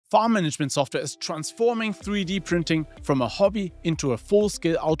Farm management software is transforming 3D printing from a hobby into a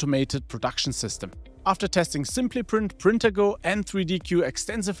full-scale automated production system. After testing SimplyPrint, PrinterGo and 3DQ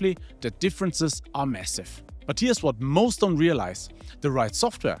extensively, the differences are massive. But here's what most don't realize. The right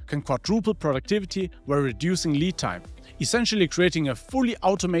software can quadruple productivity while reducing lead time, essentially creating a fully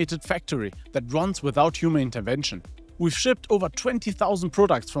automated factory that runs without human intervention. We've shipped over 20,000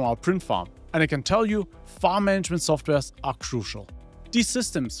 products from our print farm, and I can tell you, farm management softwares are crucial. These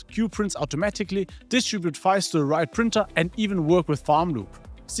systems Q-prints automatically, distribute files to the right printer, and even work with FarmLoop.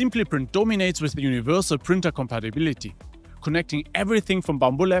 SimplyPrint dominates with the universal printer compatibility, connecting everything from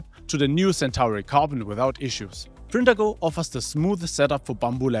Bambu Lab to the new Centauri Carbon without issues. PrinterGo offers the smoothest setup for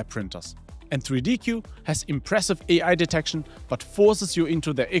Bambu Lab printers. And 3DQ has impressive AI detection but forces you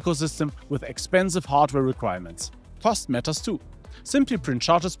into their ecosystem with expensive hardware requirements. Cost matters too. SimplyPrint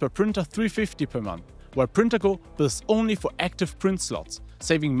charges per printer $350 per month, while PrinterGo bills only for active print slots,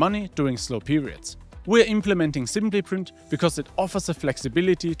 saving money during slow periods. We're implementing SimplyPrint because it offers the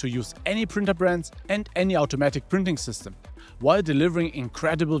flexibility to use any printer brands and any automatic printing system, while delivering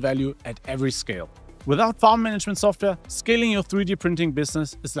incredible value at every scale. Without farm management software, scaling your 3D printing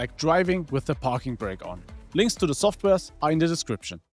business is like driving with the parking brake on. Links to the softwares are in the description.